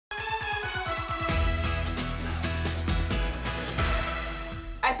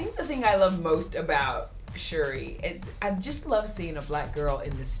the thing I love most about Shuri is I just love seeing a black girl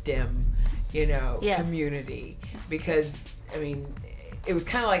in the STEM, community, because I mean, it was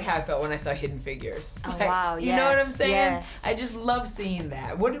kind of like how I felt when I saw Hidden Figures. Oh, like, wow, you know what I'm saying? Yes. I just love seeing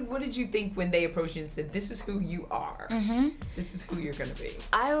that. What did you think when they approached you and said, "This is who you are. This is who you're gonna be"?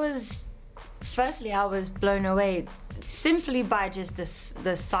 Firstly, I was blown away simply by just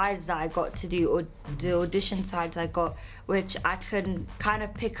the sides that I got to do, or the audition sides I got, which I could kind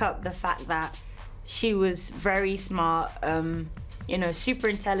of pick up the fact that she was very smart, super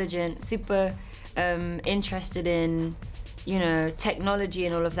intelligent, super interested in, technology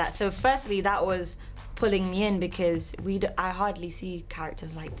and all of that. So firstly, that was pulling me in, because I hardly see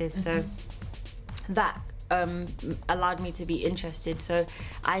characters like this. So that allowed me to be interested. So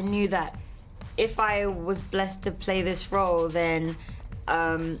I knew that if I was blessed to play this role, then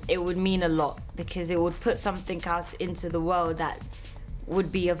it would mean a lot, because it would put something out into the world that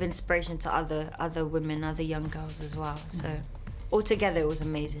would be of inspiration to other women, other young girls as well. So altogether, it was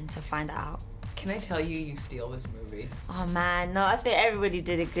amazing to find that out. Can I tell you steal this movie? Oh man, no, I think everybody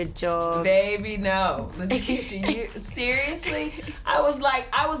did a good job. Baby, no. Letitia, seriously? I was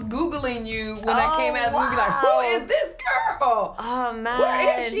Googling you when I came out of the movie, like, who is this girl? Oh man.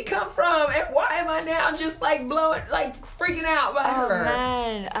 Where has she come from? And why am I now just freaking out by her? Oh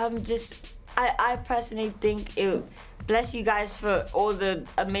man, I personally think bless you guys for all the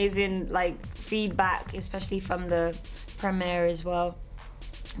amazing feedback, especially from the premiere as well.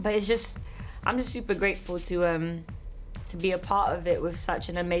 But I'm just super grateful to be a part of it with such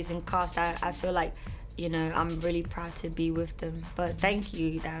an amazing cast. I feel like, I'm really proud to be with them. But thank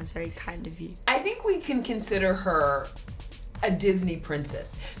you, that was very kind of you. I think we can consider her a Disney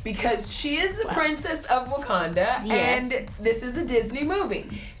princess, because she is the princess of Wakanda, and this is a Disney movie.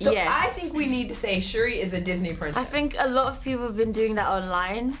 So I think we need to say Shuri is a Disney princess. I think a lot of people have been doing that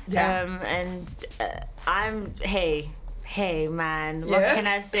online. Hey man, what can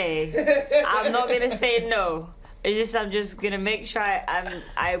I say? I'm not gonna say no. I'm just gonna make sure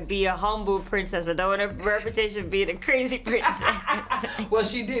I be a humble princess. I don't want a reputation of being a crazy princess. Well,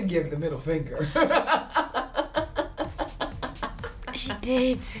 she did give the middle finger. She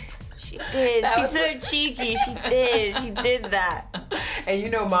did. She's so cheeky. She did that.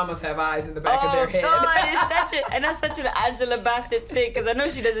 And mamas have eyes in the back of their head. Oh God, that's such an Angela Bassett thing, because I know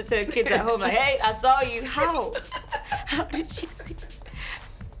she does it to her kids at home. Like, hey, I saw you. How did she see?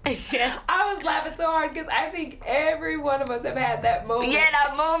 I was laughing so hard because I think every one of us have had that moment. Yeah,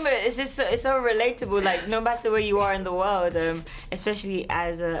 that moment. It's so relatable. Like, no matter where you are in the world, especially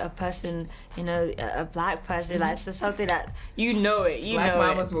as a person, a black person, like, it's something that Black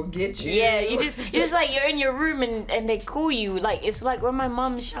mamas will get you. Yeah, you just like, you're in your room and they call you. Like, it's like when my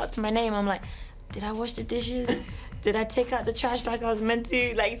mom shouts my name, I'm like, did I wash the dishes? Did I take out the trash like I was meant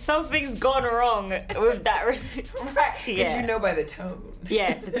to? Like, something's gone wrong with that. Right, because by the tone.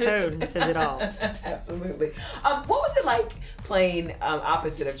 Yeah, the tone says it all. Absolutely. What was it like playing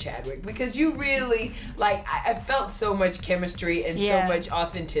opposite of Chadwick? Because you really, I felt so much chemistry and so much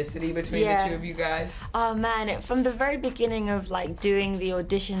authenticity between the two of you guys. Oh man, from the very beginning of doing the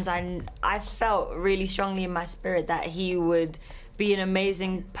auditions, I felt really strongly in my spirit that he would be an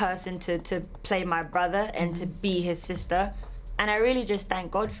amazing person to play my brother and to be his sister. And I really just thank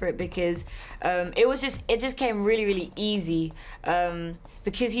God for it, because it just came really, really easy,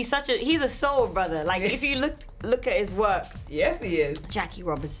 because he's a soul brother. Like, if you look at his work. Yes, he is. Jackie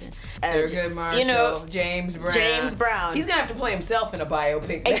Robinson. Thurgood Marshall, James Brown. He's gonna have to play himself in a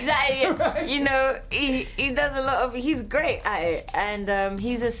biopic. Exactly. Right. He does a lot of. He's great at it, and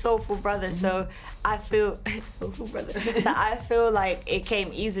he's a soulful brother. So I feel soulful brother. So I feel like it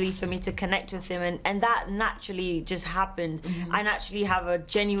came easily for me to connect with him, and that naturally just happened. I naturally have a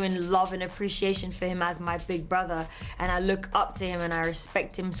genuine love and appreciation for him as my big brother, and I look up to him and I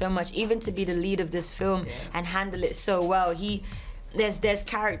respect him so much, even to be the lead of this film and handle it so well. There's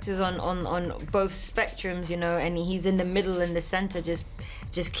characters on both spectrums, and he's in the middle and the center,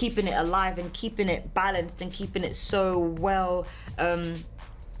 just keeping it alive and keeping it balanced and keeping it so well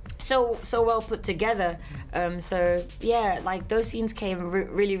so well put together. So yeah, those scenes came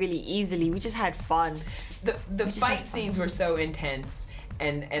really, really easily. We just had fun. The fight scenes were so intense,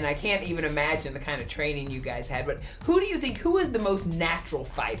 and I can't even imagine the kind of training you guys had. But who do you think, who is the most natural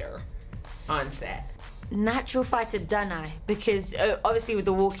fighter on set? natural fighter Danai, because obviously with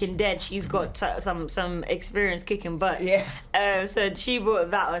The Walking Dead, she's got some experience kicking butt. Yeah. So she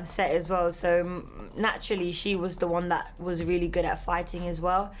brought that on set as well. So naturally, she was the one that was really good at fighting as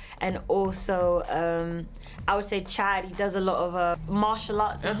well. And also, I would say Chad, he does a lot of martial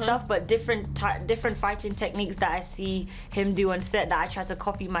arts and stuff, but different fighting techniques that I see him do on set that I try to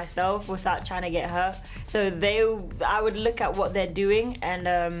copy myself without trying to get hurt. So I would look at what they're doing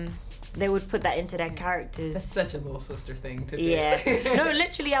and they would put that into their characters. That's such a little sister thing to do. Yeah. No,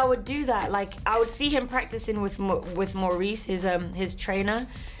 literally, I would do that. Like, I would see him practicing with Maurice, his trainer,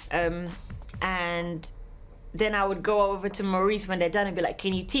 and then I would go over to Maurice when they're done and be like,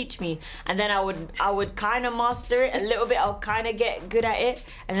 "Can you teach me?" And then I would kind of master it a little bit. I'll kind of get good at it,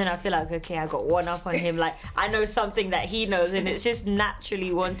 and then I feel like, okay, I got one up on him. Like, I know something that he knows, and it's just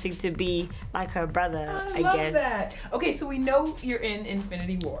naturally wanting to be like her brother. I love guess. That. Okay, so we know you're in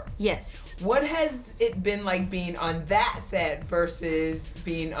Infinity War. Yes. What has it been like being on that set versus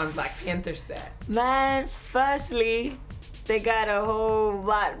being on Black Panther set? Man, firstly, they got a whole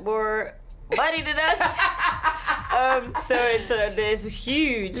lot more money than us. So it's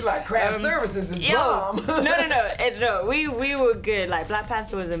huge. You're like, craft services is bomb. No. We were good. Like, Black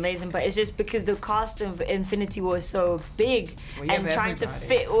Panther was amazing, but it's just because the cast of Infinity War is so big, and trying to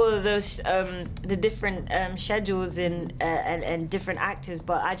fit all of those the different schedules in and different actors.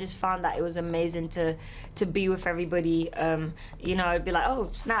 But I just found that it was amazing to be with everybody. You know, I'd be like,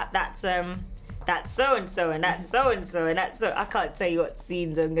 oh snap, that's so and so, and that's so and so, and that's so. I can't tell you what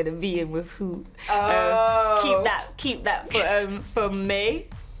scenes I'm gonna be in with who. Keep that for May,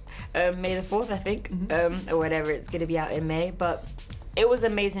 May the 4th, I think, or whatever. It's gonna be out in May. But it was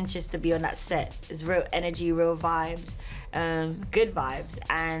amazing just to be on that set. It's real energy, real vibes, good vibes,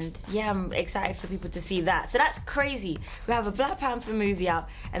 and yeah, I'm excited for people to see that. So that's crazy. We have a Black Panther movie out,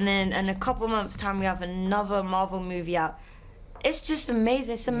 and then in a couple months' time we have another Marvel movie out. It's just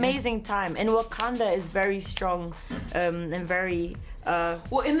amazing. It's amazing time. And Wakanda is very strong and very...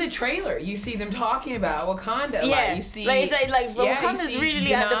 well, in the trailer, you see them talking about Wakanda. Yeah. Like, you see... Wakanda's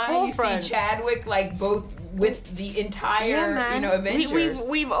really at the forefront. You see Chadwick, like, both with the entire, Avengers.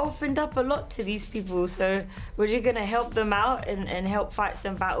 We've opened up a lot to these people, so we're just gonna help them out and help fight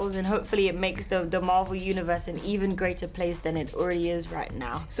some battles, and hopefully it makes the Marvel universe an even greater place than it already is right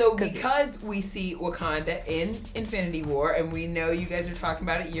now. So because we see Wakanda in Infinity War, and we know you guys are talking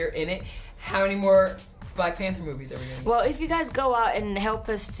about it, you're in it, how many more Black Panther movies are we getting? Well, if you guys go out and help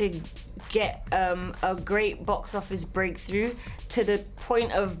us to get a great box office breakthrough to the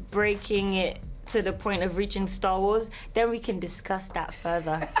point of breaking it, to the point of reaching Star Wars, then we can discuss that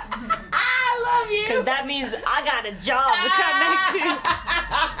further. I love you! Because that means I got a job to come back to.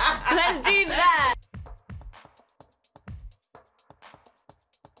 So let's do that.